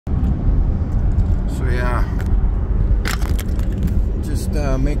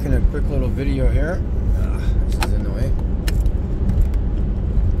making a quick little video here. This is in the way.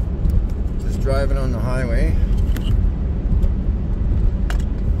 Just driving on the highway.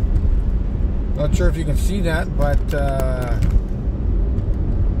 Not sure if you can see that, but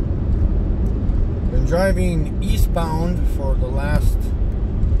been driving eastbound for the last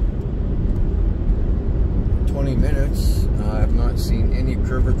 20 minutes. I have not seen any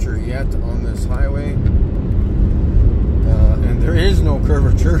curvature yet on this highway. And there is no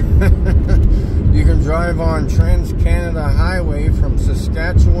curvature. You can drive on Trans-Canada Highway from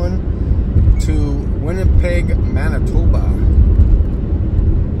Saskatchewan to Winnipeg, Manitoba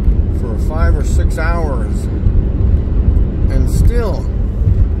for 5 or 6 hours and still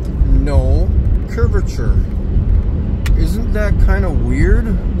no curvature. Isn't that kind of weird,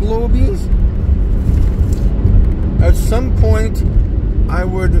 Globies? At some point I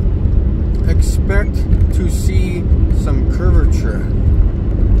would expect to see some curvature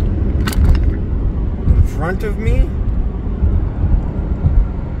in front of me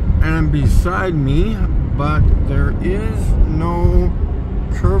and beside me, but there is no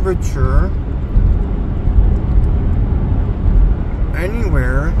curvature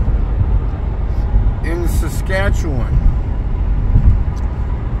anywhere in Saskatchewan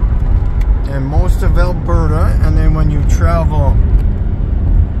and most of Alberta. And then when you travel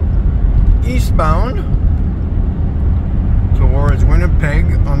eastbound towards Winnipeg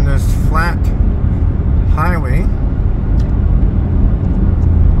on this flat highway,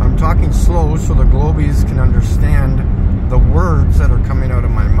 I'm talking slow so the Globies can understand the words that are coming out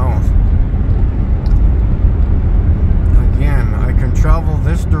of my mouth. Again, I can travel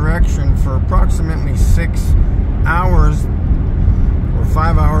this direction for approximately 6 hours or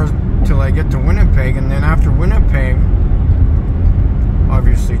 5 hours till I get to Winnipeg, and then after Winnipeg,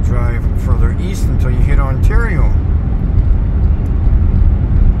 obviously drive further east until you hit Ontario.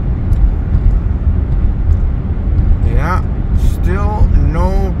 Yeah, still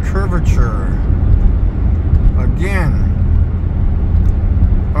no curvature. Again,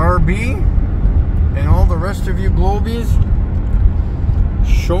 RB and all the rest of you Globies,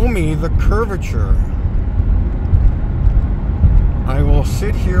 show me the curvature. I will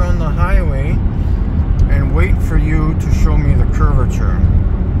sit here on the highway and wait for you to show me the curvature.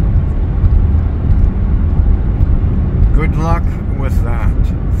 Good luck with that.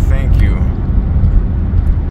 Thank you.